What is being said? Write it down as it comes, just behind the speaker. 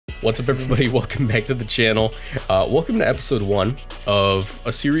What's up, everybody? Welcome back to the channel. Welcome to episode 1 of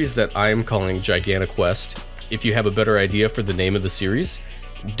a series that I am calling Giganta-Quest. If you have a better idea for the name of the series,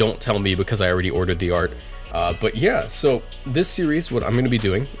 don't tell me because I already ordered the art. But yeah, so this series, what I'm going to be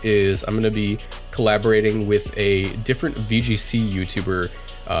doing is I'm going to be collaborating with a different VGC YouTuber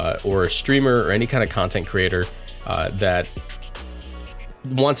or a streamer or any kind of content creator that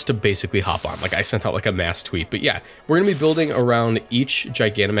wants to basically hop on. Like, I sent out like a mass tweet. But yeah, we're gonna be building around each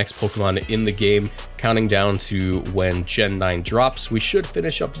Gigantamax Pokemon in the game, counting down to when Gen 9 drops. We should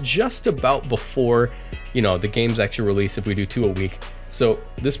finish up just about before, you know, the game's actually release if we do 2 a week. So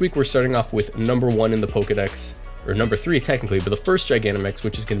this week we're starting off with number 1 in the Pokedex, or number 3 technically, but the first Gigantamax,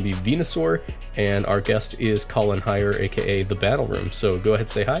 which is gonna be VENUSAUR, and our guest is COLLIN, HEIER, aka the Battle Room. So go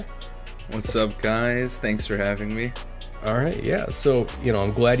ahead, say hi. What's up, guys? Thanks for having me. All right, yeah, so, you know,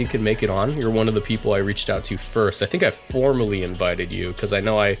 I'm glad you could make it on. You're one of the people I reached out to first. I think I formally invited you, because I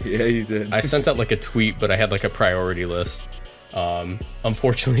know Yeah, you did. I sent out like a tweet, but I had like a priority list.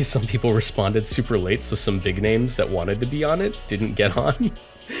 Unfortunately, some people responded super late, so some big names that wanted to be on it didn't get on.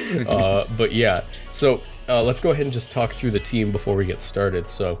 But yeah, so let's go ahead and just talk through the team before we get started.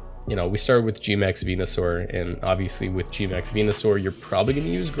 So, you know, we started with Gmax Venusaur, and obviously with Gmax Venusaur, you're probably going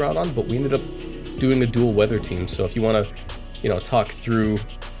to use Groudon, but we ended up doing a dual weather team. So if you want to, you know, talk through,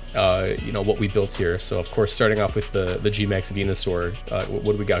 you know, what we built here. So of course, starting off with the Gmax Venusaur,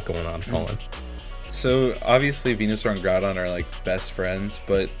 what do we got going on, COLLIN? So obviously Venusaur and Groudon are like best friends,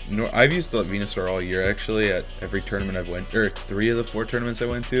 but I've used Venusaur all year actually at every tournament I've went, or 3 of the 4 tournaments I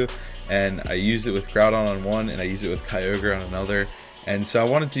went to, and I used it with Groudon on one, and I used it with Kyogre on another. And so I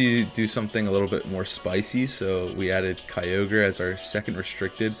wanted to do something a little bit more spicy, so we added Kyogre as our second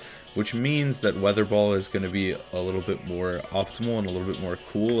restricted, which means that Weather Ball is going to be a little bit more optimal and a little bit more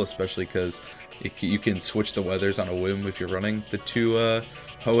cool, especially because you can switch the weathers on a whim if you're running the 2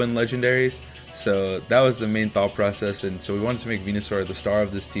 Hoenn legendaries. So that was the main thought process, and so we wanted to make Venusaur the star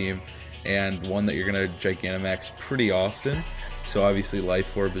of this team and one that you're going to Gigantamax pretty often. So obviously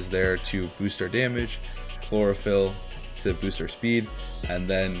Life Orb is there to boost our damage, Chlorophyll to boost our speed, and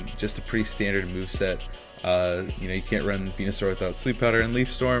then just a pretty standard moveset. You know, you can't run Venusaur without Sleep Powder and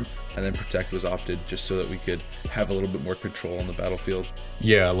Leaf Storm, and then Protect was opted just so that we could have a little bit more control on the battlefield.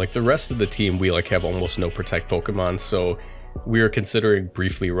 Yeah, like the rest of the team, we like have almost no Protect Pokemon, so we were considering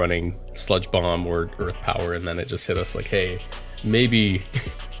briefly running Sludge Bomb or Earth Power, and then it just hit us like, hey, maybe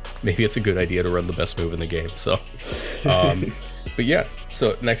it's a good idea to run the best move in the game. So but yeah,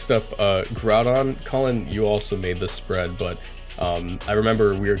 so next up, Groudon. COLLIN, you also made this spread, but I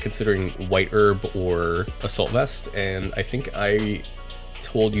remember we were considering White Herb or Assault Vest, and I think I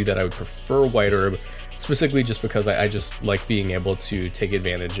told you that I would prefer White Herb, specifically just because I just like being able to take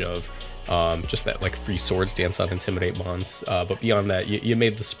advantage of just that like free Swords Dance on Intimidate Mons. But beyond that, you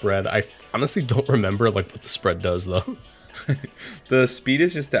made the spread. I honestly don't remember like what the spread does though. The speed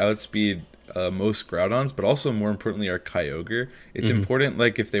is just to outspeed most Groudons, but also more importantly our Kyogre. It's important,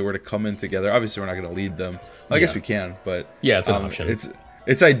 like if they were to come in together, obviously we're not going to lead them. Well, I guess we can, but yeah, it's an option.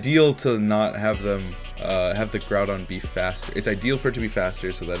 It's ideal to not have them have the Groudon be faster. It's ideal for it to be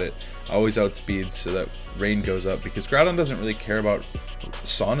faster so that it always outspeeds, so that rain goes up, because Groudon doesn't really care about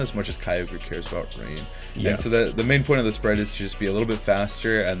Sun as much as Kyogre cares about rain. Yeah. And so the main point of the spread is to just be a little bit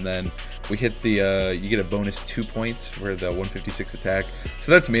faster, and then we hit the you get a bonus 2 points for the 156 attack.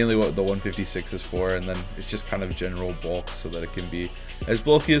 So that's mainly what the 156 is for, and then it's just kind of general bulk so that it can be as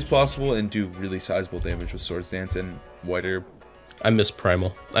bulky as possible and do really sizable damage with Swords Dance and White Herb. I miss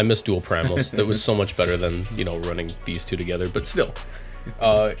Primal. I miss dual Primals. That was so much better than, you know, running these 2 together, but still.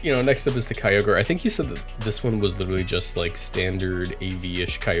 You know, next up is the Kyogre. I think you said that this one was literally just like standard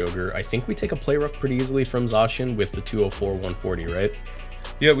AV-ish Kyogre. I think we take a play rough pretty easily from Zacian with the 204, 140, right?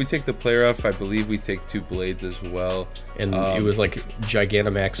 Yeah, we take the play rough. I believe we take 2 blades as well. And it was like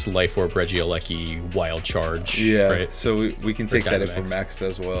Gigantamax, Life Orb, Regieleki, Wild Charge. Yeah, right? So we can take that if we're maxed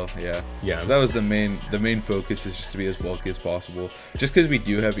as well. Yeah. Yeah. So that was the main focus, is just to be as bulky as possible. Just because we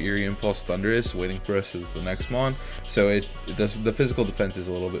do have Eerie Impulse Thunderous waiting for us as the next mon, so the physical defense is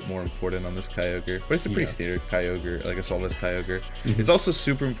a little bit more important on this Kyogre. But it's a pretty standard Kyogre, like Assault Vest Kyogre. It's also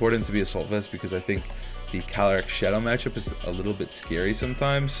super important to be Assault Vest because I think the Calyrex Shadow matchup is a little bit scary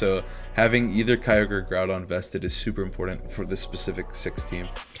sometimes, so having either Kyogre or Groudon vested is super important for this specific 6 team.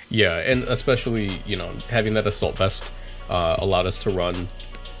 Yeah, and especially, you know, having that Assault Vest allowed us to run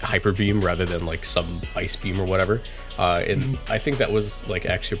Hyper Beam rather than like some Ice Beam or whatever. And I think that was like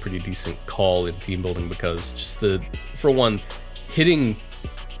actually a pretty decent call in team building, because just for one, hitting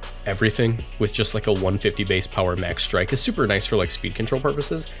everything with just like a 150 base power max strike is super nice for like speed control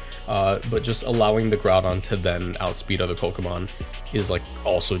purposes, but just allowing the Groudon to then outspeed other Pokemon is like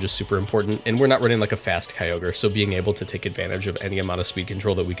also just super important. And we're not running like a fast Kyogre, so being able to take advantage of any amount of speed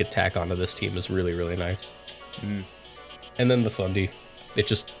control that we could tack onto this team is really, really nice. And then the Thundy, it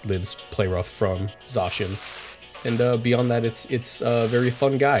just lives play rough from Zacian. And beyond that, it's a very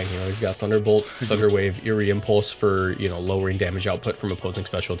fun guy. You know, he's got Thunderbolt, Thunder Wave, Eerie Impulse for, you know, lowering damage output from opposing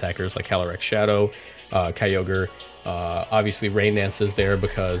special attackers like Calyrex Shadow, Kyogre. Obviously, Rain Dance is there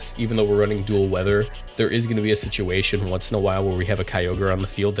because even though we're running dual weather, there is going to be a situation once in a while where we have a Kyogre on the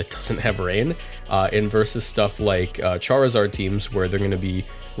field that doesn't have rain, and versus stuff like Charizard teams where they're going to be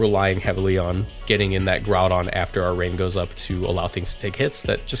relying heavily on getting in that Groudon after our rain goes up to allow things to take hits.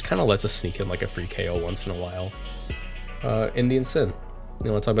 That just kind of lets us sneak in like a free KO once in a while. In the Incin.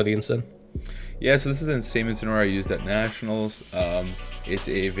 You want to talk about the Incin? Yeah, so this is the same Incineroar I used at Nationals. It's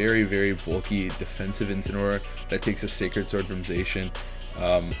a very, very bulky defensive Incineroar that takes a Sacred Sword from Zacian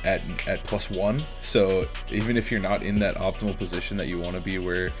at +1. So even if you're not in that optimal position that you want to be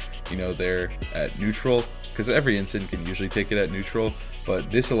where, you know, they're at neutral, because every Incin can usually take it at neutral,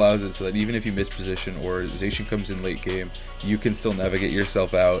 but this allows it so that even if you miss position or Zacian comes in late game, you can still navigate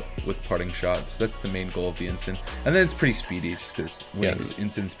yourself out with parting shots. That's the main goal of the Incin. And then it's pretty speedy, just because winning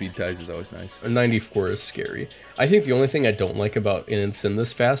Incin speed ties is always nice. A 94 is scary. I think the only thing I don't like about an Incin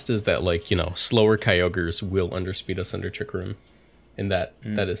this fast is that, like, you know, slower Kyogres will underspeed us under Trick Room, and that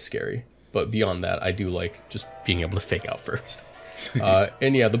is scary. But beyond that, I do like just being able to fake out first.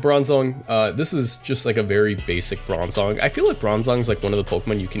 And yeah, the Bronzong, this is just like a very basic Bronzong. I feel like Bronzong's like one of the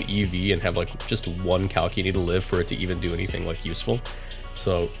Pokemon you can EV and have like just one calc you need to live for it to even do anything like useful.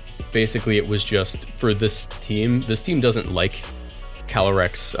 So basically it was just for this team doesn't like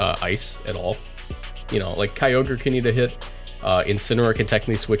Calyrex Ice at all. You know, like Kyogre can eat a hit, Incineroar can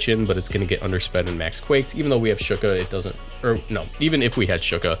technically switch in, but it's going to get undersped and max quaked. Even though we have Shuka, it doesn't, or no, even if we had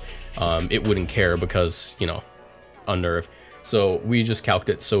Shuka, it wouldn't care because, you know, Unnerve. So we just calced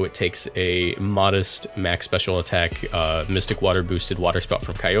it so it takes a modest max special attack, Mystic Water boosted Water Spout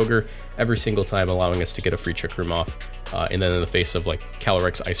from Kyogre every single time, allowing us to get a free Trick Room off. And then in the face of like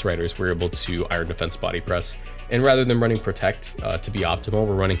Calyrex Ice Riders, we're able to Iron Defense Body Press. And rather than running Protect to be optimal,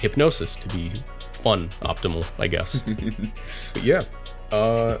 we're running Hypnosis to be fun optimal, I guess. But yeah,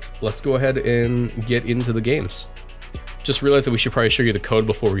 let's go ahead and get into the games. Just realized that we should probably show you the code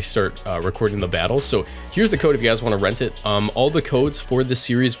before we start recording the battles. So here's the code if you guys want to rent it. All the codes for this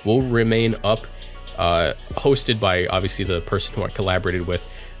series will remain up, hosted by obviously the person who I collaborated with,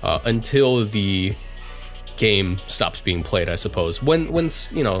 until the game stops being played, I suppose, when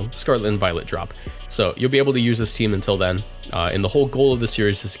you know, Scarlet and Violet drop. So you'll be able to use this team until then. And the whole goal of the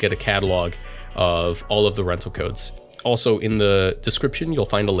series is to get a catalog of all of the rental codes. Also in the description, you'll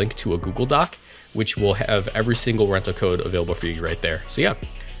find a link to a Google Doc, which will have every single rental code available for you right there. So yeah,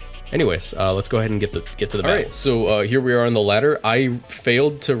 anyways, let's go ahead and get to the battle. All right, so here we are on the ladder. I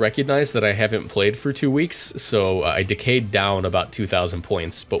failed to recognize that I haven't played for 2 weeks, so I decayed down about 2,000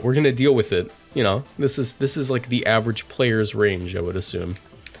 points, but we're gonna deal with it. You know, this is like the average player's range, I would assume.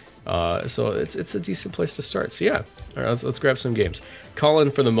 So it's a decent place to start. So yeah, all right, let's grab some games.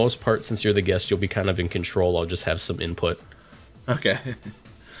 Collin, for the most part, since you're the guest, you'll be kind of in control. I'll just have some input. Okay.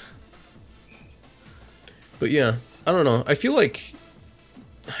 But yeah, I don't know. I feel like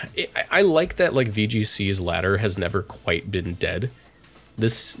I like that like VGC's ladder has never quite been dead.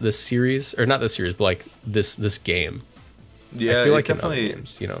 This series, or not this series, but like this game. Yeah, I feel like definitely. in other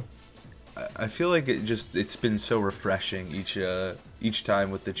games, you know. I feel like it's been so refreshing each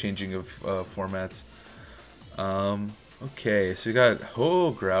time with the changing of formats. Okay, so we got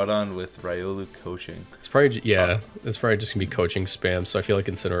Groudon with Riolu coaching. It's probably it's probably just gonna be coaching spam. So I feel like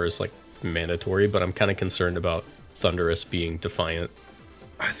Incineroar is like mandatory, but I'm kind of concerned about Thundurus being defiant.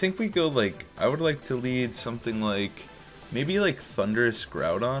 I think we go like, I would like to lead something like maybe like Thundurus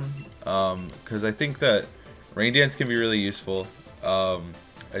Groudon, because I think that Rain Dance can be really useful.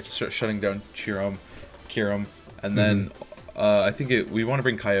 It's shutting down Kyurem, and then I think we want to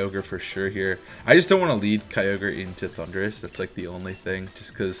bring Kyogre for sure here. I just don't want to lead Kyogre into Thundurus. That's like the only thing,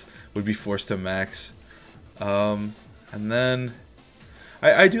 just because we'd be forced to max. And then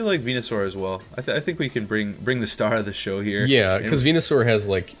I do like Venusaur as well. I think we can bring the star of the show here. Yeah, because Venusaur has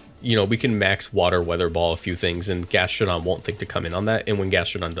like, you know, we can max Water, Weather Ball, a few things, and Gastrodon won't think to come in on that. And when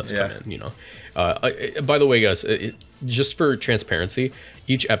Gastrodon does come in, you know. By the way, guys, just for transparency,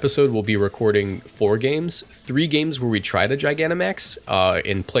 each episode will be recording 4 games, 3 games where we try to Gigantamax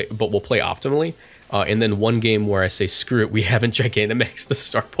and play, but we'll play optimally, and then 1 game where I say screw it, we haven't Gigantamaxed the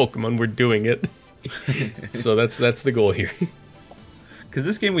star Pokemon, we're doing it. So that's the goal here. Because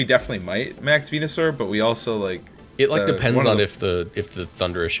this game we definitely might max Venusaur, but we also like... It like depends on if the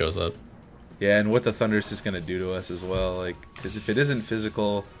Thundurus shows up. Yeah, and what the Thundurus is going to do to us as well. Like, because if it isn't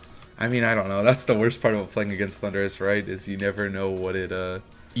physical... I mean, I don't know. That's the worst part about playing against Thundurus, right? Is you never know what it...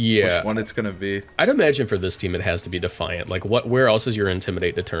 yeah. Which one it's going to be. I'd imagine for this team it has to be Defiant. Like, where else is your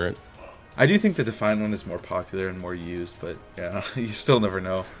Intimidate deterrent? I do think the Defiant one is more popular and more used, but yeah, you still never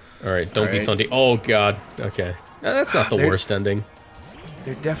know. Alright, don't be Thundy. Oh, God. Okay. That's not the worst ending.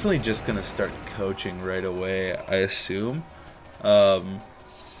 They're definitely just going to start coaching right away, I assume. I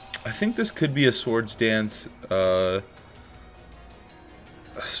think this could be a Swords Dance...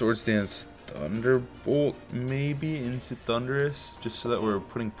 Swords Dance Thunderbolt, maybe, into Thundurus, just so that we're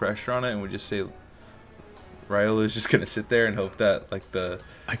putting pressure on it, and we just say Riolu is just going to sit there and hope that, like, the...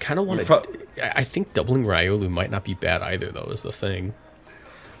 I kind of want to... I think doubling Riolu might not be bad either, though, is the thing.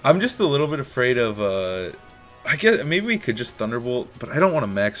 I'm just a little bit afraid of, I guess, maybe we could just Thunderbolt, but I don't want to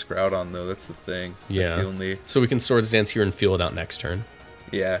max Groudon, though, that's the thing. Yeah. That's the only... So we can Swords Dance here and feel it out next turn.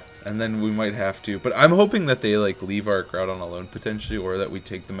 Yeah, and then we might have to. But I'm hoping that they, like, leave our Groudon alone, potentially, or that we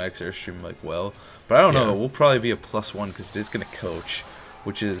take the max Airstream, like, well. But I don't know. We'll probably be a +1 because it is going to coach,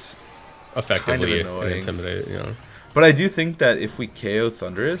 which is effectively kind of annoying. Intimidate, you know. But I do think that if we KO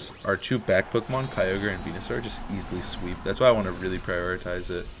Thundurus, our 2 back Pokemon, Kyogre and Venusaur, just easily sweep. That's why I want to really prioritize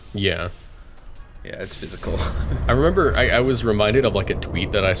it. Yeah. Yeah, it's physical. I remember I was reminded of, like, a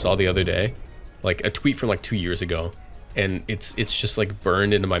tweet that I saw the other day. Like, a tweet from, like, 2 years ago. And it's just like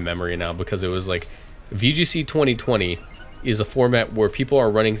burned into my memory now because it was like VGC 2020 is a format where people are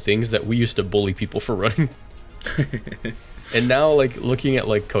running things that we used to bully people for running. And now, like, looking at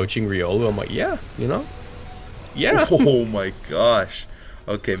like coaching Riolu, I'm like, yeah, you know, yeah. Oh my gosh.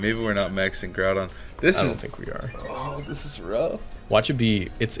 Okay, maybe we're not maxing Groudon. I don't think we are. Oh, this is rough. Watch it be.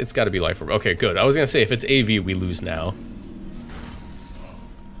 It's got to be Life Orb. Okay, good. I was gonna say if it's AV, we lose now.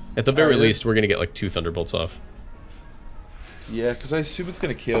 At the very least, we're gonna get like 2 Thunderbolts off. Yeah, because I assume it's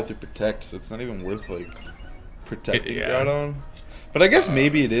going to KO through Protect, so it's not even worth, like, protecting Groudon. But I guess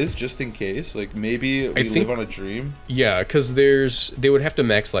maybe it is, just in case. Like, maybe we live on a dream. Yeah, because they would have to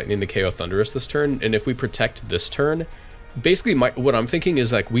max Lightning to KO Thundurus this turn, and if we protect this turn, basically what I'm thinking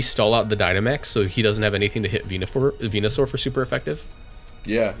is, like, we stall out the Dynamax so he doesn't have anything to hit Venusaur for super effective.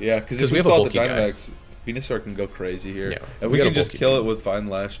 Yeah, because if we stall out the Dynamax... Venusaur can go crazy here. Yeah, and we can just kill it with Vine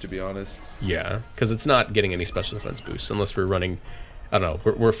Lash, to be honest. Yeah, because it's not getting any special defense boosts unless we're running... I don't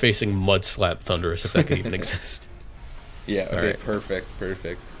know, we're facing Mud Slap Thundurus, if that could even exist. Yeah, okay, perfect.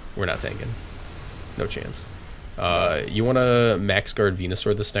 We're not tanking. No chance. You want to Max Guard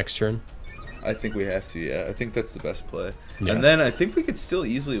Venusaur this next turn? I think we have to, yeah. I think that's the best play. Yeah. And then I think we could still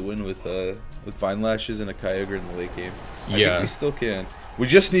easily win with Vine Lashes and a Kyogre in the late game. I think we still can. We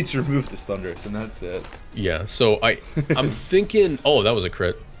just need to remove this Thundurus, and that's it. Yeah, so I'm thinking... Oh, that was a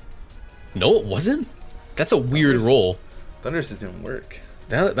crit. No, it wasn't? That's a weird roll. Thundurus didn't work.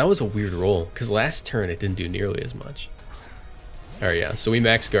 That was a weird roll, because last turn it didn't do nearly as much. Alright, yeah, so we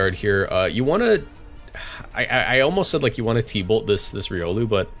max guard here. You want to... I almost said, like, you want to T-Bolt this Riolu,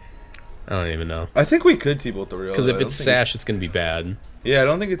 but I don't even know. I think we could T-Bolt the Riolu. Because if it's Sash, it's going to be bad. Yeah, I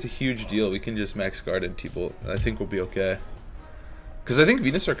don't think it's a huge deal. We can just max guard and T-Bolt. I think we'll be okay. Because I think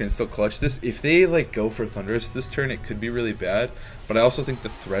Venusaur can still clutch this. If they, like, go for Thundurus this turn, it could be really bad. But I also think the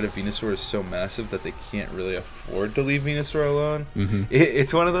threat of Venusaur is so massive that they can't really afford to leave Venusaur alone. Mm-hmm.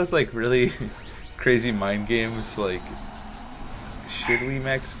 It's one of those, like, really crazy mind games. Like, should we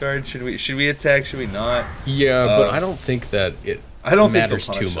max guard? Should we attack? Should we not? Yeah, but I don't think that it matters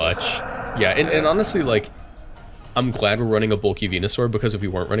too much. Yeah, and honestly, like, I'm glad we're running a bulky Venusaur, because if we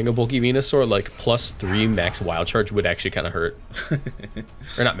weren't running a bulky Venusaur, like, +3 max Wild Charge would actually kind of hurt.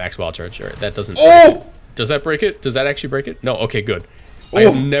 Or not max Wild Charge. Right, that doesn't... Oh! Does that break it? Does that actually break it? No? Okay, good. I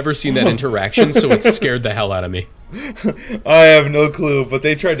have never seen that interaction, so it scared the hell out of me. I have no clue, but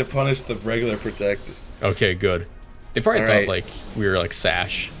they tried to punish the regular Protect. Okay, good. They probably thought, like, we were, like,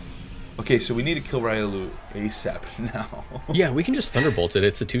 Sash. Okay, so we need to kill Riolu ASAP now. Yeah, we can just Thunderbolt it.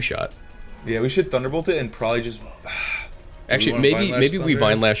 It's a 2-shot. Yeah, we should Thunderbolt it and probably just... Actually, maybe we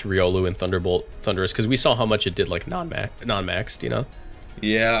Vine Lash Riolu and Thunderbolt Thundurus, because we saw how much it did, like, non-maxed, you know?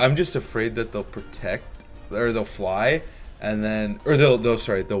 Yeah, I'm just afraid that they'll protect, or they'll fly, and then... Or they'll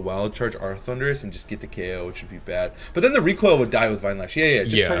Wild Charge our Thundurus and just get the KO, which would be bad. But then the recoil would die with Vine Lash. Yeah,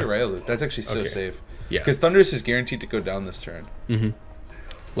 just target Riolu. That's actually so safe. Yeah. Because Thundurus is guaranteed to go down this turn. Mm-hmm.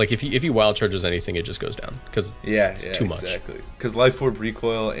 Like, if he Wild Charges anything, it just goes down, because it's too much. Exactly. Because Life Orb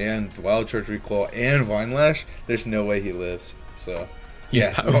recoil and Wild Charge recoil and Vine Lash, there's no way he lives. So, he's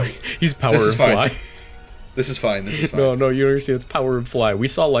power and fly. This is fine. No, you understand. It's power and fly. We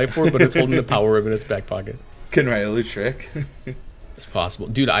saw Life Orb, but it's holding the Power Orb in its back pocket. Can Riolu trick? as possible.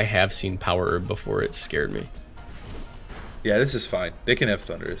 Dude, I have seen Power Herb before. It scared me. Yeah, this is fine. They can have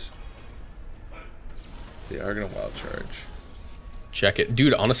Thunders. They are going to Wild Charge. Check it.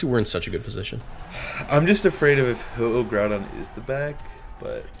 Dude, honestly, we're in such a good position. I'm just afraid of if Ho-Oh Groudon is the back,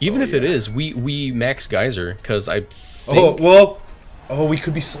 but... Even if it is, we max Geyser, because I think... we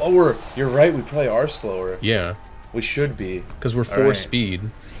could be slower. You're right, we probably are slower. Yeah. We should be. Because we're 4 speed.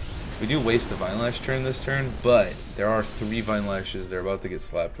 We do waste a Vine Lash turn this turn, but there are 3 Vine Lashes they're about to get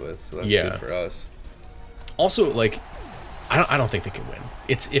slapped with, so that's good for us. Also, like, I don't think they can win.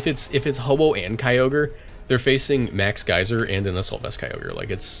 If it's Ho-Oh and Kyogre, they're facing Max Geyser and an Assault Vest Kyogre. Like,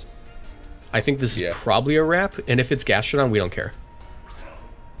 it's... I think this is probably a wrap, and if it's Gastrodon, we don't care.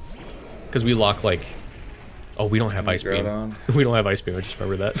 Because we lock, like... Oh, we don't have Ice Beam. We don't have Ice Beam, I just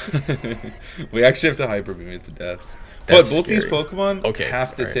remember that. We actually have to Hyper Beam it to death. But both these Pokemon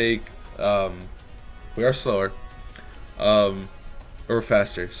have to take... we are slower. Or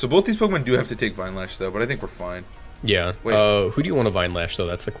faster. So both these Pokemon do have to take Vine Lash, though, but I think we're fine. Yeah. Who do you want to Vine Lash, though?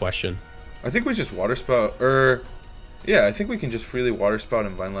 That's the question. I think we just Water Spout, yeah, I think we can just freely Water Spout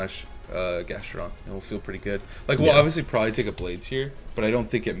and Vine Lash Gastrodon, and we'll feel pretty good. Like, we'll obviously probably take a Blades here, but I don't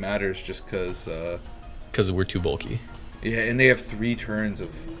think it matters just because... Because we're too bulky. Yeah, and they have 3 turns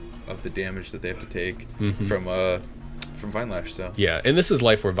of the damage that they have to take from Vine Lash, so... Yeah, and this is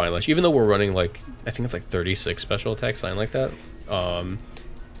Life Orb Vine Lash. Even though we're running, like, I think it's like 36 special attack, something like that,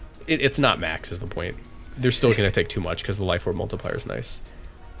 it's not max is the point. They're still going to take too much because the Life Orb multiplier is nice.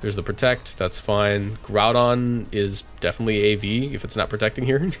 There's the Protect, that's fine. Groudon is definitely AV if it's not protecting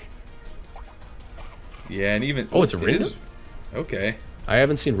here. Yeah, and even... Oh, it's a Rindo? Okay. I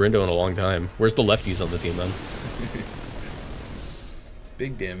haven't seen Rindo in a long time. Where's the lefties on the team, then?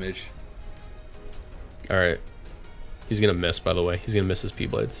 Big damage. Alright. He's going to miss, by the way. He's going to miss his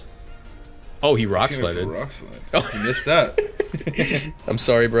P-Blades. Oh, he Rock Slided. Oh, he missed that. I'm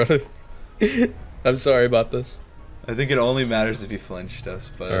sorry, brother. I'm sorry about this. I think it only matters if he flinched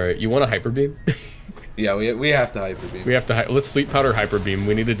us, but... Alright, you want a Hyper Beam? Yeah, we have to Hyper Beam. We have to... Let's Sleep Powder Hyper Beam.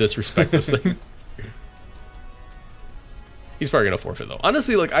 We need to disrespect this thing. He's probably going to forfeit, though.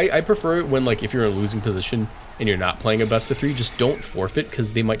 Honestly, like, I prefer it when, like, if you're in a losing position and you're not playing a best of 3, just don't forfeit,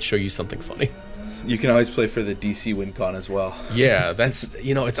 because they might show you something funny. You can always play for the DC win con as well. Yeah, that's...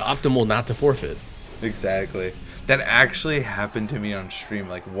 You know, it's optimal not to forfeit. Exactly. That actually happened to me on stream,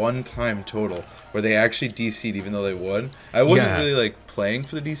 like, 1 time total, where they actually DC'd even though they won. I wasn't really, like, playing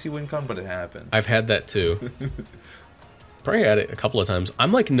for the DC win con, but it happened. I've had that, too. Probably had it a couple of times.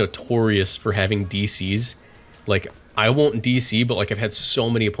 I'm, like, notorious for having DCs. Like, I won't DC, but, like, I've had so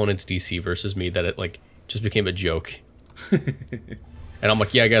many opponents DC versus me that it, like, just became a joke. And I'm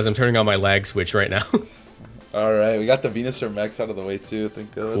like, yeah, guys, I'm turning on my lag switch right now. Alright, we got the Venusaur Max out of the way, too.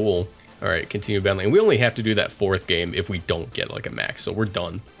 Thank God. Cool. Alright, continue battling. And we only have to do that 4th game if we don't get, like, a max, so we're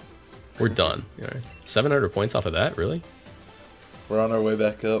done. We're done. Right. 700 points off of that, really? We're on our way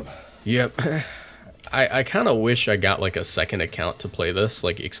back up. Yep. I kind of wish I got, like, a second account to play this,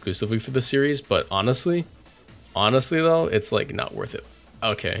 like, exclusively for the series, but honestly, though, it's, like, not worth it.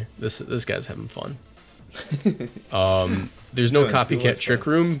 Okay, this guy's having fun. There's no copycat trick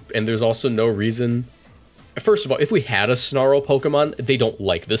room, and there's also no reason... First of all, if we had a Snarl Pokemon, they don't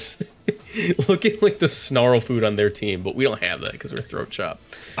like this. Look at, like, the Snarl food on their team, but we don't have that because we're Throat Chop.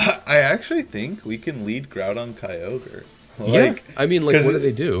 I actually think we can lead Groudon Kyogre. Like, yeah, I mean, like, what do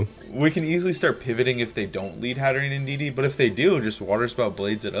they do? We can easily start pivoting if they don't lead Hatterene and DD, but if they do, just Water Spout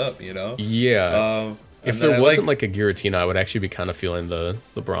Blades it up, you know? Yeah. If there wasn't, like, a Giratina, I would actually be kind of feeling the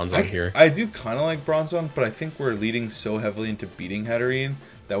Bronzong here. I do kind of like Bronzong, but I think we're leading so heavily into beating Hatterene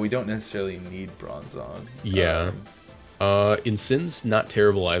that we don't necessarily need Bronzong. Yeah. Incin's not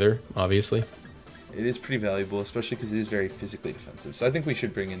terrible either, obviously. It is pretty valuable, especially because it is very physically defensive. So I think we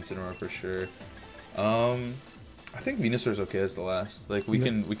should bring Incineroar for sure. I think Venusaur's okay as the last. Like, we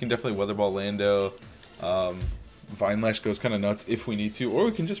can definitely Weather Ball Lando. Vine Lash goes kind of nuts if we need to, or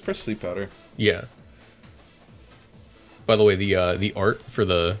we can just press Sleep Powder. Yeah. By the way, the art for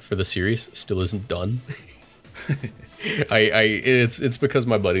the series still isn't done. It's because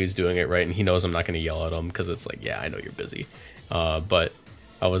my buddy's doing it, right, and he knows I'm not going to yell at him because it's like, yeah, I know you're busy. But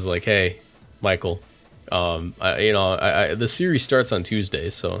I was like, hey, Michael, the series starts on Tuesday,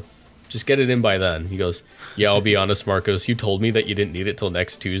 so just get it in by then. He goes, yeah, I'll be honest, Marcos, you told me that you didn't need it till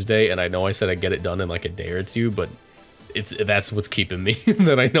next Tuesday, and I know I said I'd get it done in like a day or two, but that's what's keeping me,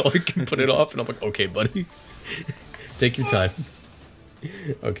 that I know I can put it off. And I'm like, okay, buddy, take your time.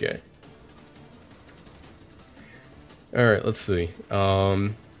 Okay. All right, let's see.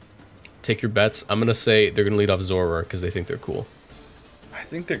 Take your bets. I'm gonna say they're gonna lead off Zoroark because they think they're cool. I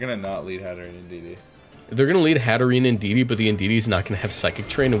think they're gonna not lead Hatterene and DD. They're gonna lead Hatterene and Didi, but the Ndidi's not gonna have Psychic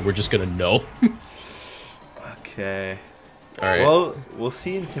Train, and we're just gonna know. Okay. All right. Well, we'll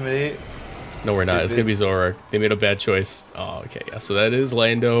see Intimidate. No, we're not. It's gonna be Zoroark. They made a bad choice. Oh, okay. Yeah. So that is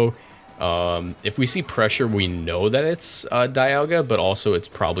Lando. If we see pressure, we know that it's Dialga, but also it's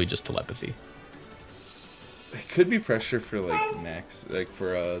probably just telepathy. It could be pressure for like Max, like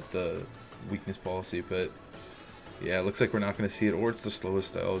for the weakness policy, but yeah, it looks like we're not gonna see it, or it's the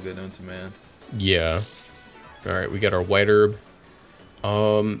slowest Dialga known to man. Yeah. All right. We got our White Herb.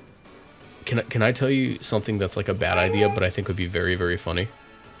 Can I tell you something that's like a bad idea, but I think would be very, very funny?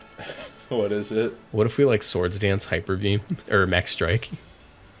 What is it? What if we like Swords Dance Hyper Beam or Max Strike?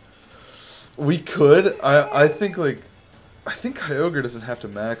 We could. I think Kyogre doesn't have to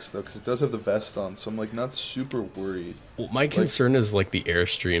max though, because it does have the vest on, so I'm like not super worried. Well, my concern is like the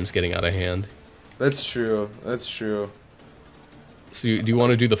airstreams getting out of hand. That's true. That's true. So do you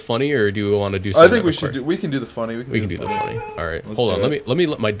want to do the funny, or do you want to do something? I think we should do. We can do the funny. We can do the funny. All right. Hold on. Let me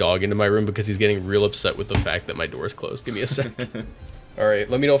let my dog into my room because he's getting real upset with the fact that my door is closed. Give me a sec. All right.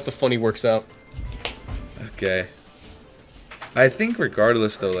 Let me know if the funny works out. Okay. I think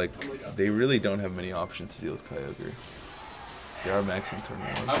regardless though, like they really don't have many options to deal with Kyogre. They are maxing turn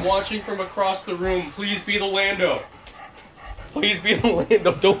 1. I'm watching from across the room. Please be the Lando. Please be the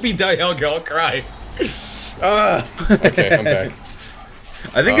Lando. Don't be Dialga. I'll cry. Okay, I'm back.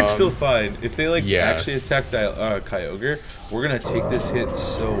 I think it's still fine. If they like yeah. actually attack Kyogre, we're gonna take this hit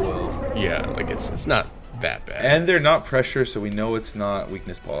so well. Yeah, like it's not that bad. And they're not pressure, so we know it's not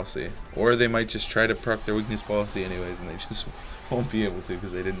weakness policy. Or they might just try to proc their weakness policy anyways, and they just won't be able to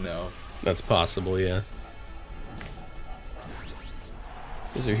because they didn't know. That's possible, yeah.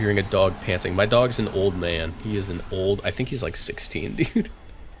 You guys are hearing a dog panting. My dog's an old man. He is an old... I think he's like 16, dude.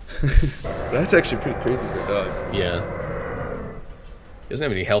 That's actually pretty crazy for a dog. Yeah. He doesn't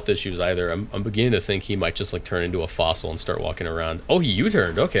have any health issues either. I'm beginning to think he might just like turn into a fossil and start walking around. Oh, he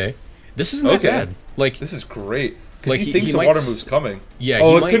U-turned. Okay. This isn't that bad. Like, this is great. Because like, he thinks the water move's coming. Yeah,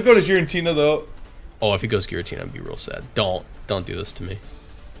 oh, it could go to Giratina, though. Oh, if he goes Giratina, I'd be real sad. Don't do this to me.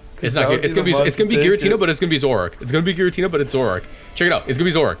 It's not. It's gonna be Giratina, but it's gonna be Zoroark. It's gonna be Giratina, but it's Zoroark. Check it out. It's gonna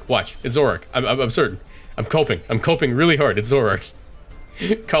be Zoroark. Watch. It's Zoroark. I'm certain. I'm coping. I'm coping really hard. It's Zoroark.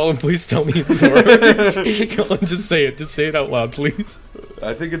 Collin, please tell me it's Zoroark. Collin, just say it. Just say it out loud, please.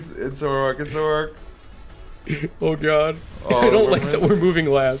 I think it's Zoroark. It's Zoroark. Oh God. Oh, I don't like that we're moving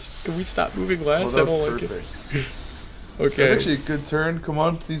last. Can we stop moving last? I don't like it. Okay. That's actually a good turn. Come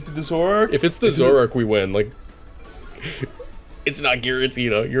on, please be the Zoroark. If it's the Zoroark, we win. Like, it's not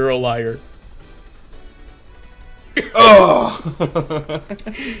Giratina. You're a liar. Oh.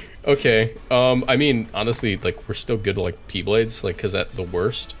 Okay. I mean, honestly, like we're still good to like P-Blades, like, cause at the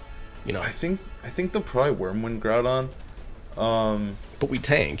worst, you know. I think they'll probably Wormwind Groudon. But we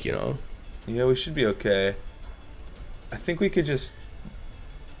tank, you know. Yeah, we should be okay. I think we could just.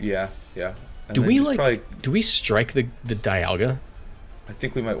 Yeah. And do we like? Do we strike the Dialga? I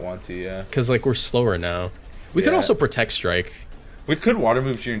think we might want to, yeah. Cause like we're slower now. We could also Protect Strike. We could Water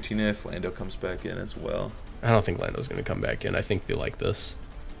Move Giratina if Lando comes back in as well. I don't think Lando's gonna come back in. I think they like this.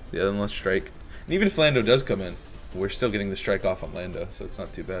 Yeah, then let's Strike. And even if Lando does come in, we're still getting the Strike off on Lando, so it's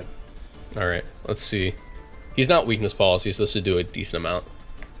not too bad. All right, let's see. He's not weakness policy, so this should do a decent amount.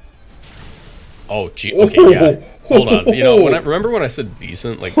 Oh, gee. Okay, yeah. Hold on. You know, remember when I said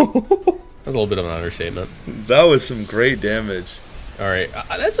decent? Like, that was a little bit of an understatement. That was some great damage. All right,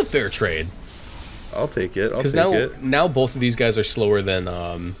 that's a fair trade. I'll take it. Because now both of these guys are slower than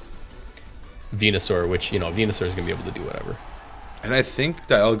Venusaur, which, you know, Venusaur is gonna be able to do whatever. And I think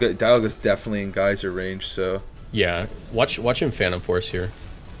Dialga's definitely in Geyser range, so yeah. Watch him Phantom Force here.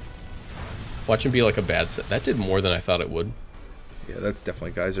 Watch him be like a bad set. That did more than I thought it would. Yeah, that's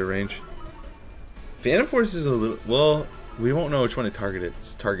definitely Geyser range. Phantom Force is a little... Well, we won't know which one it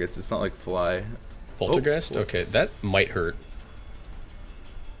targets. It's not like Fly. Poltergeist? Okay, that might hurt.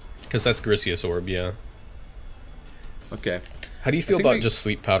 Because that's Grisius Orb, yeah. Okay. How do you feel about just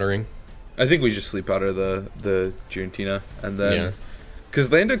Sleep Powdering? I think we just Sleep Powder the Giratina, and then... Yeah.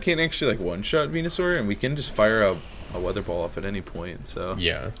 Because Lando can't actually, like, one-shot Venusaur, and we can just fire a Weather Ball off at any point, so...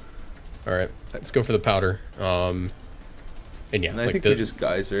 Yeah. Alright, let's go for the powder. And yeah, and I think we just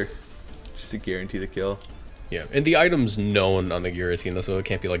Geyser. Just to guarantee the kill. Yeah, and the item's known on the Giratina, so it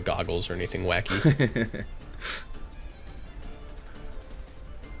can't be like goggles or anything wacky.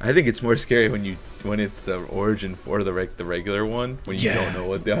 I think it's more scary when it's the origin for the regular one, when you don't know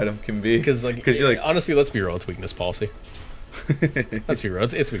what the item can be. Because you're like, honestly, let's be real, it's weakness policy. Let's be real,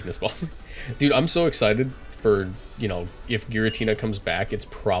 it's weakness policy. Dude, I'm so excited for, you know, if Giratina comes back, it's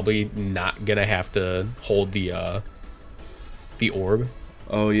probably not gonna have to hold the orb.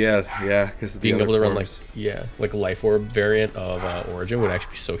 Oh yeah, yeah, because Being able to run like like a Life Orb variant of Origin would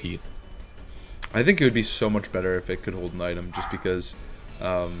actually be so heat. I think it would be so much better if it could hold an item, just because,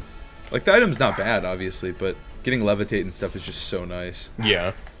 like the item's not bad, obviously, but getting Levitate and stuff is just so nice.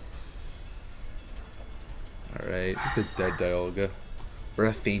 Yeah. All right, it's a dead Dialga, or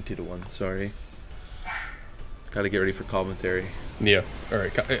a fainted one. Sorry. Got to get ready for commentary. Yeah. All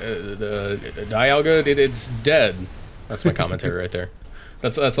right. The Dialga, it's dead. That's my commentary right there.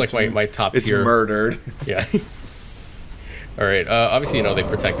 That's like my top tier. It's murdered. Yeah. All right. Obviously, you know they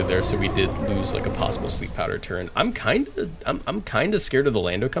protected there, so we did lose like a possible Sleep Powder turn. I'm kind of scared of the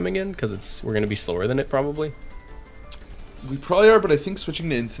Lando coming in because we're gonna be slower than it probably. We probably are, but I think switching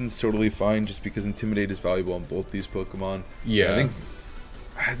to Instant's totally fine, just because Intimidate is valuable on both these Pokemon. Yeah. I think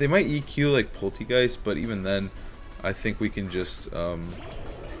they might EQ like Poltegeist, but even then, I think we can just. I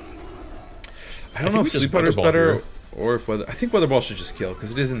don't know if Sleep Powder is better or if Weather. I think Weather Ball should just kill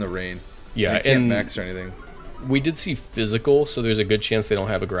because it is in the rain. Yeah, and it can't max or anything. We did see Physical, so there's a good chance they don't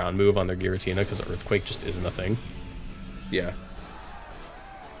have a ground move on their Giratina because Earthquake just isn't a thing. Yeah.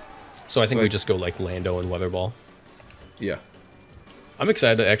 So I think we just go like Lando and Weather Ball. Yeah. I'm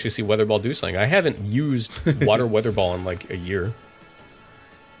excited to actually see Weather Ball do something. I haven't used Water Weather Ball in like a year.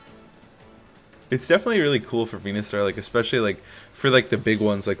 It's definitely really cool for Venusaur, like especially like for like the big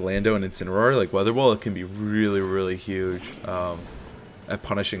ones like Lando and Incineroar, like Weather Ball, it can be really, really huge at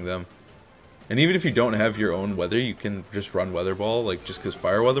punishing them. And even if you don't have your own weather, you can just run Weather Ball, like just because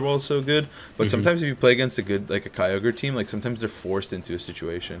Fire Weather Ball is so good. But sometimes if you play against a good like a Kyogre team, like sometimes they're forced into a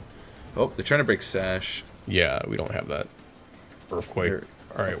situation. Oh, they're trying to break Sash. Yeah, we don't have that. Earthquake.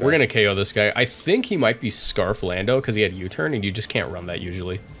 All right, we're gonna KO this guy. I think he might be Scarf Lando because he had U-turn, and you just can't run that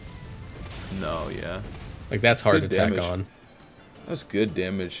usually. No, yeah. Like, that's hard to tack on. That was good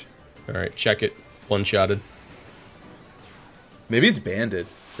damage. Alright, check it. One-shotted. Maybe it's banded.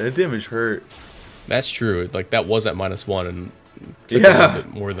 That damage hurt. That's true. Like, that was at -1, and took a little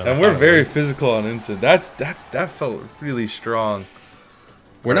bit more than and we're very physical on Instant. That felt really strong.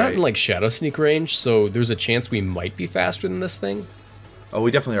 We're not in, like, Shadow Sneak range, so there's a chance we might be faster than this thing. Oh,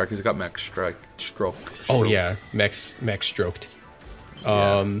 we definitely are, because it got Max Stroke. Oh, yeah. Max Stroked.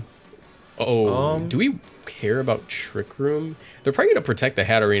 Do we care about Trick Room? They're probably gonna protect the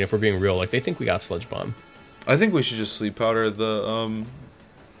Hatterene if we're being real. Like they think we got Sludge Bomb. I think we should just Sleep Powder the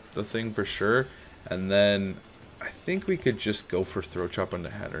thing for sure, and then I think we could just go for Throat Chop onto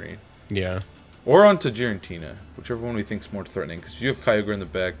Hatterene. Yeah. Or onto Giratina, whichever one we think's more threatening. Because you have Kyogre in the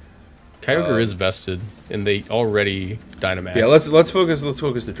back. Kyogre is vested, and they already Dynamax. Yeah, let's focus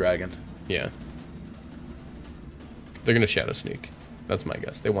the dragon. Yeah. They're gonna Shadow Sneak. That's my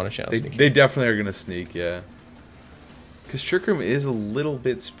guess. They want to Shadow Sneak. They definitely are going to sneak, yeah. Because Trick Room is a little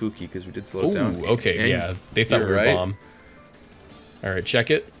bit spooky because we did slow it down. Okay, and yeah. They thought we were bomb. Alright,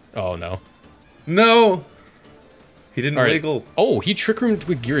 check it. Oh, no. No! He didn't wiggle. Oh, he Trick Roomed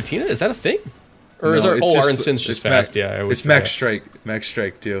with Giratina? Is that a thing? Or is our Arson's just fast? Yeah, it's Max Strike. Max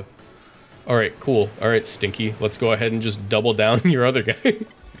Strike, too. Alright, cool. Alright, Stinky. Let's go ahead and just double down your other guy.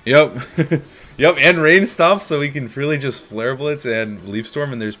 Yep. Yep, and Rain stops, so we can freely just Flare Blitz and Leaf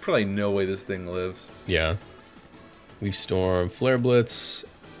Storm, and there's probably no way this thing lives. Yeah. Leaf Storm, Flare Blitz.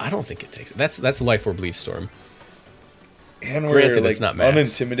 I don't think it takes it. That's Life Orb Leaf Storm. And we're like, it's not max.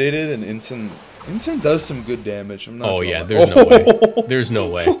 Unintimidated, and Instant does some good damage. I'm not. Oh yeah, there's no way. There's no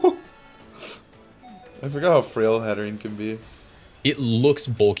way. I forgot how frail Hatterene can be. It looks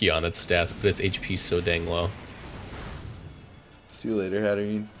bulky on its stats, but its HP's so dang low. See you later,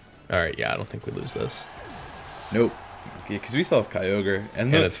 Hatterene. Alright, yeah, I don't think we lose this. Nope. Okay, because we still have Kyogre.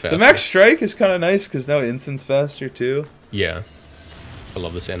 And the Max Strike is kind of nice because now Instant's faster too. Yeah. I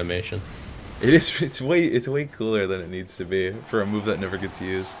love this animation. It is. It's way cooler than it needs to be for a move that never gets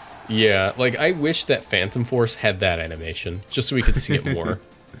used. Yeah, like I wish that Phantom Force had that animation, just so we could see it more.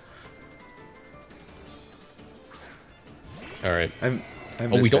 Alright.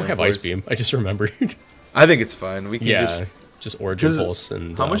 We don't have Ice Beam. I just remembered. I think it's fine. We can just Origin Pulse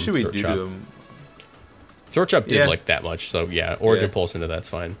and how much should we do to him? Throat Chop did like that much, so yeah, Origin Pulse into that's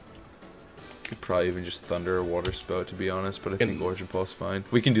fine. Could probably even just Thunder or Water Spout, to be honest, but I think Origin Pulse fine.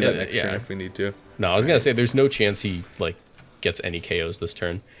 We can do that next turn if we need to. No, I was gonna say there's no chance he like gets any KOs this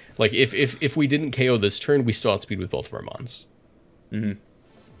turn. Like if we didn't KO this turn, we still outspeed with both of our Mons.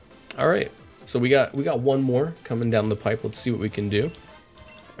 All right, so we got one more coming down the pipe. Let's see what we can do.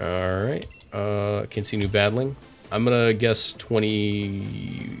 All right, continue battling. I'm gonna guess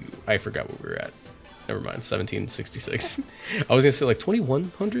 20. I forgot what we were at. Never mind, 1766. I was gonna say like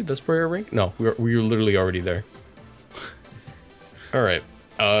 2100. That's probably our rank. No, we were literally already there. All right.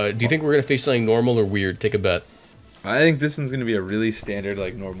 Do you think we're gonna face something normal or weird? Take a bet. I think this one's gonna be a really standard,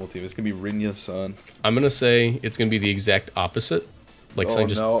 like, normal team. It's gonna be Rinja-san. I'm gonna say it's gonna be the exact opposite. Like something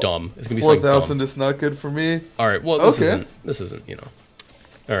just dumb. It's gonna be 4,000 is not good for me. All right. Well, this isn't. You know.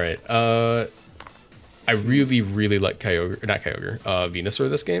 All right. I really like Venusaur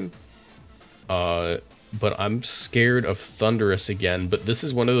this game. But I'm scared of Thundurus again. But this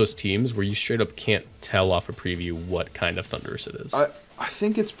is one of those teams where you straight up can't tell off a preview what kind of Thundurus it is. I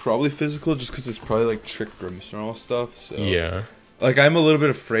think it's probably physical, just because it's probably like Trick Grimmsnarl stuff. So yeah. Like, I'm a little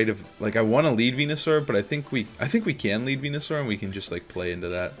bit afraid of, like, I want to lead Venusaur, but I think we can lead Venusaur, and we can just, like, play into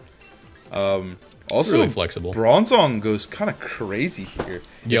that. Also, it's really flexible. Bronzong goes kind of crazy here.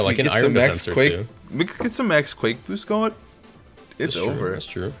 Yeah, like an Iron Defensor, too. We could get some max Quake boost going. It's over. That's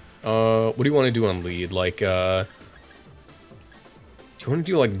true. What do you want to do on lead? Like, do you want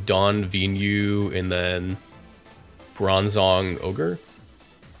to do, like, Dawn Venu and then Bronzong Ogre?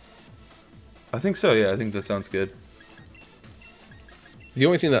 I think so, yeah. I think that sounds good. The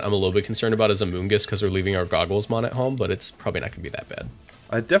only thing that I'm a little bit concerned about is Amoonguss because we're leaving our Goggles Mon at home, but it's probably not going to be that bad.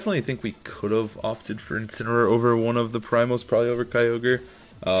 I definitely think we could have opted for Incineroar over one of the Primals, probably over Kyogre.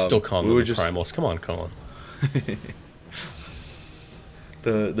 Still calling them the Primals. Come on, Colin.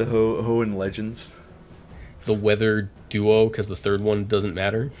 the Hoenn Legends. The Weather Duo, because the third one doesn't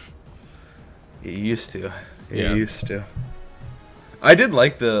matter. It used to. It used to. I did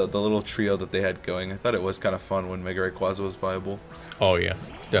like the little trio that they had going. I thought it was kind of fun when Mega Rayquaza was viable. Oh, yeah.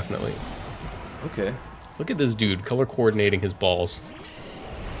 Definitely. Okay. Look at this dude, color coordinating his balls.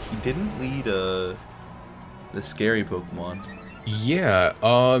 He didn't lead the scary Pokemon. Yeah,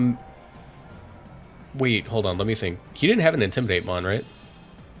 wait, hold on, let me think. He didn't have an Intimidate Mon, right?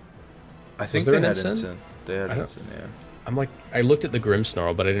 I think they had Incin. They had Incin, yeah. I'm like, I looked at the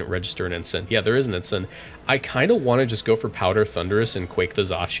Grimmsnarl, but I didn't register an Incin. Yeah, there is an Incin. I kind of want to just go for Powder Thundurus and Quake the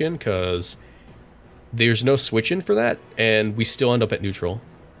Zacian, because there's no switch-in for that, and we still end up at neutral.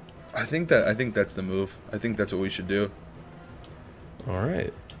 I think that's the move. I think that's what we should do. All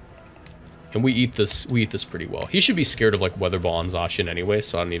right. And we eat this pretty well. He should be scared of like Weather Ball and Zacian anyway,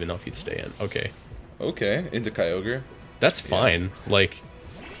 so I don't even know if he'd stay in. Okay. Okay, into Kyogre. That's fine. Yeah. Like,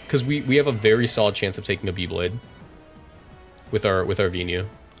 because we have a very solid chance of taking a Beyblade with our Venu.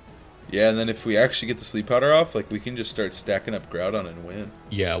 Yeah, and then if we actually get the Sleep Powder off, like, we can just start stacking up Groudon and win.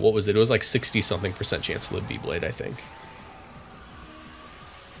 Yeah, what was it? It was like 60-something% chance to live Beyblade, I think.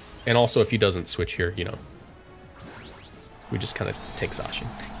 And also, if he doesn't switch here, you know, we just kind of take Zacian.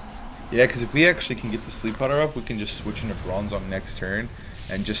 Yeah, because if we actually can get the Sleep Powder off, we can just switch into Bronzong next turn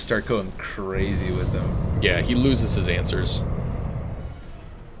and just start going crazy with him. Yeah, he loses his answers.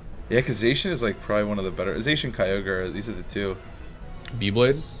 Yeah, because Zacian is like probably one of the better. Zacian, Kyogre, these are the two.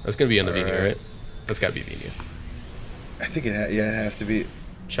 Beyblade? That's going to be on the Venu, right? That's got to be Venu. I think it has to be.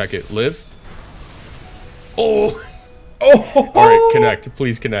 Check it. Live. Oh! Oh! Alright, connect.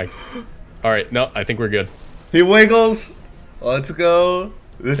 Please connect. Alright, no, I think we're good. He wiggles! Let's go.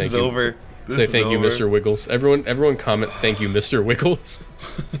 This is over. Say thank you, Mr. Wiggles. Everyone comment thank you, Mr. Wiggles.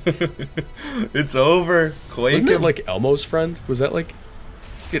 It's over. Wasn't that like Elmo's friend? Was that like...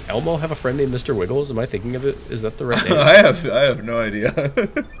 Did Elmo have a friend named Mr. Wiggles? Am I thinking of it? Is that the right name? I have no idea.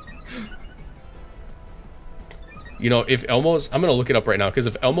 You know, if Elmo's... I'm going to look it up right now, because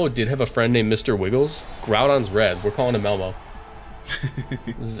if Elmo did have a friend named Mr. Wiggles, Groudon's red. We're calling him Elmo.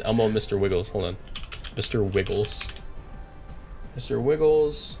 This is Elmo and Mr. Wiggles. Hold on. Mr. Wiggles. Mr.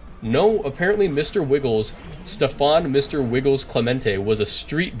 Wiggles... No, apparently Mr. Wiggles, Stefan Mr. Wiggles Clemente, was a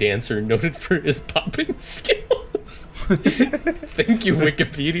street dancer noted for his popping skills. Thank you,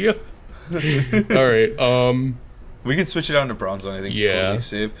 Wikipedia. Alright, we can switch it out into Bronzong, I think, totally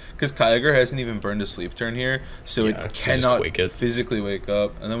safe. Because Kyogre hasn't even burned a sleep turn here, so it cannot physically wake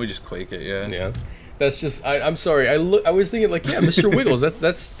up, and then we just Quake it, Yeah. That's just, I'm sorry, I was thinking like, yeah, Mr. Wiggles,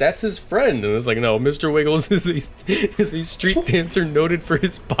 that's his friend, and it's like, no, Mr. Wiggles is a street dancer noted for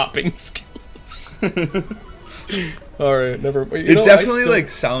his popping skills. Alright, never, you know, it definitely like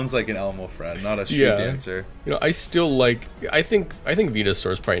sounds like an Elmo friend, not a street dancer. You know, I still like, I think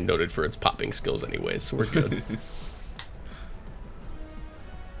Venusaur is probably noted for its popping skills anyway, so we're good.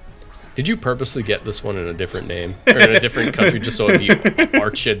 Did you purposely get this one in a different name, or in a different country, just so it'd be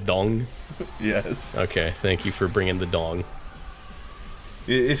Archidong? Yes. Okay, thank you for bringing the dong.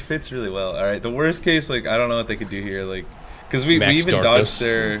 It fits really well. All right, the worst case, like, I don't know what they could do here, like, because we even Darkness. dodged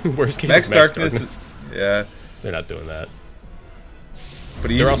their worst case. Max Darkness. Yeah, they're not doing that.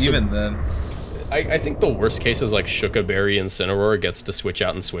 But even then, I think the worst case is like Shuka Berry and Incineroar gets to switch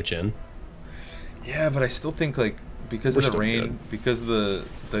out and switch in. Yeah, but I still think like because of the rain, because of the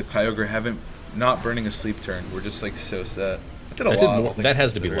Kyogre not burning a sleep turn, we're just like so set. That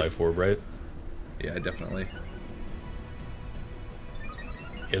has to be Life Orb, right? Yeah, definitely.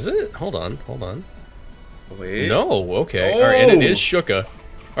 Is it? Hold on, hold on. Wait. No, okay. All right, and it is Shuka.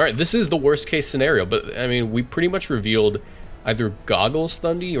 All right, this is the worst case scenario, but I mean, we pretty much revealed either Goggles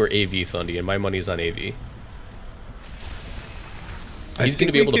Thundy or AV Thundy, and my money's on AV. He's going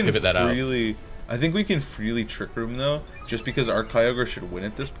to be able to pivot that out. I think we can freely Trick Room though, just because our Kyogre should win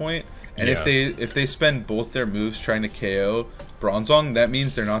at this point. And if they spend both their moves trying to KO Bronzong, that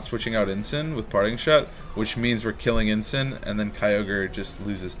means they're not switching out Incin with Parting Shot, which means we're killing Incin, and then Kyogre just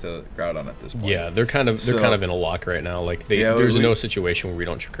loses to Groudon at this point. Yeah, they're kind of in a lock right now. Like there's no situation where we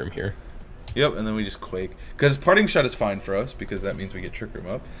don't Trick Room here. Yep, and then we just Quake. Because Parting Shot is fine for us, because that means we get Trick Room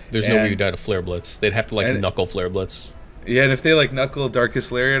up. There's no way you die to Flare Blitz. They'd have to like Knuckle Flare Blitz. Yeah, and if they like Knuckle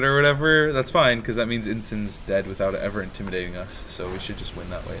Darkest Lariat or whatever, that's fine, because that means Incin's dead without ever intimidating us. So we should just win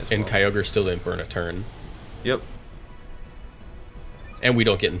that way as well. And Kyogre still didn't burn a turn. Yep. And we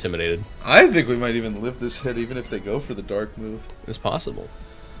don't get intimidated. I think we might even live this hit, even if they go for the Dark move. It's possible.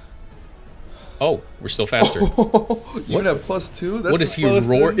 Oh, we're still faster. Even at +2? That's what is he,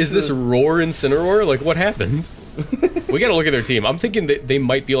 Roar? Is this Roar Incineroar? Like, what happened? We gotta look at their team. I'm thinking that they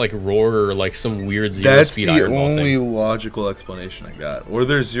might be like Roar or like some weird zero speed Iron Ball thing. That's the only logical explanation I got. Or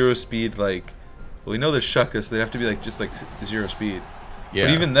there's zero speed, like... Well, we know there's Shuka, so they have to be like just like zero speed. Yeah.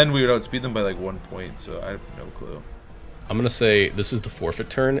 But even then, we would outspeed them by like 1 point, so I have no clue. I'm gonna say this is the forfeit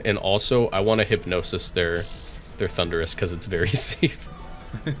turn, and also I want to Hypnosis their Thunderous because it's very safe.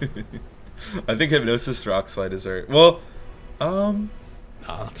 I think Hypnosis Rock Slide is our... Well,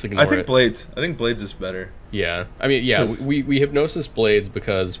 let's ignore I think Blades. I think Blades is better. Yeah, I mean, yeah, we Hypnosis Blades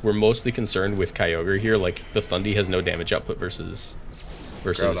because we're mostly concerned with Kyogre here. Like the Thundy has no damage output versus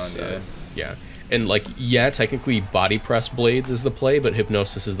Groudon, yeah, and like technically Body Press Blades is the play, but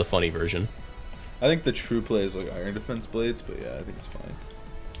Hypnosis is the funny version. I think the true play is like Iron Defense Blades, but yeah, I think it's fine.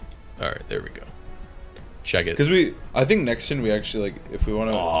 All right, there we go. Check it. Because I think next turn we actually like if we want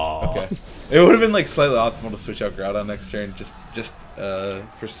to. Okay, it would have been like slightly optimal to switch out Groudon next turn, just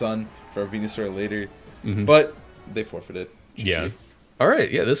for Sun for our Venusaur later, but they forfeited. Yeah. All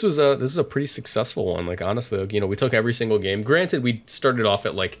right. Yeah. This is a pretty successful one. Like honestly, you know, we took every single game. Granted, we started off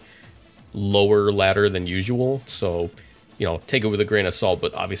at like lower ladder than usual, so you know, take it with a grain of salt.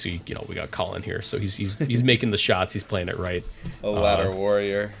 But obviously, you know, we got Collin here, so he's making the shots. He's playing it right. A ladder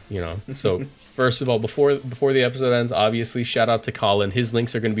warrior. You know, so. First of all, before the episode ends, obviously, shout out to Collin. His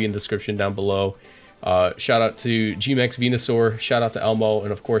links are going to be in the description down below. Shout out to GMX Venusaur. Shout out to Elmo.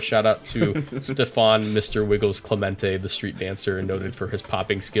 And, of course, shout out to Stefan, Mr. Wiggles Clemente, the street dancer, and noted for his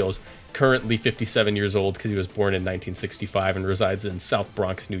popping skills. Currently 57 years old because he was born in 1965 and resides in South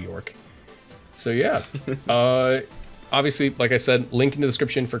Bronx, New York. So, yeah. Obviously, like I said, link in the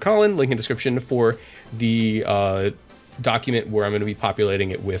description for Collin. Link in the description for the document where I'm going to be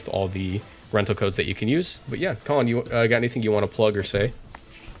populating it with all the rental codes that you can use. But yeah, Collin, you got anything you want to plug or say?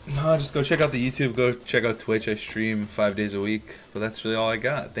 No, just go check out the YouTube, go check out Twitch. I stream 5 days a week, but that's really all I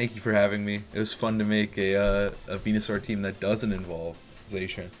got. Thank you for having me. It was fun to make a Venusaur team that doesn't involve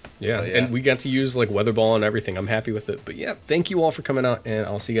Zacian. Yeah, and we got to use like Weather Ball and everything. I'm happy with it. But yeah, thank you all for coming out, and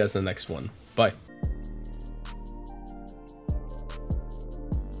I'll see you guys in the next one. Bye.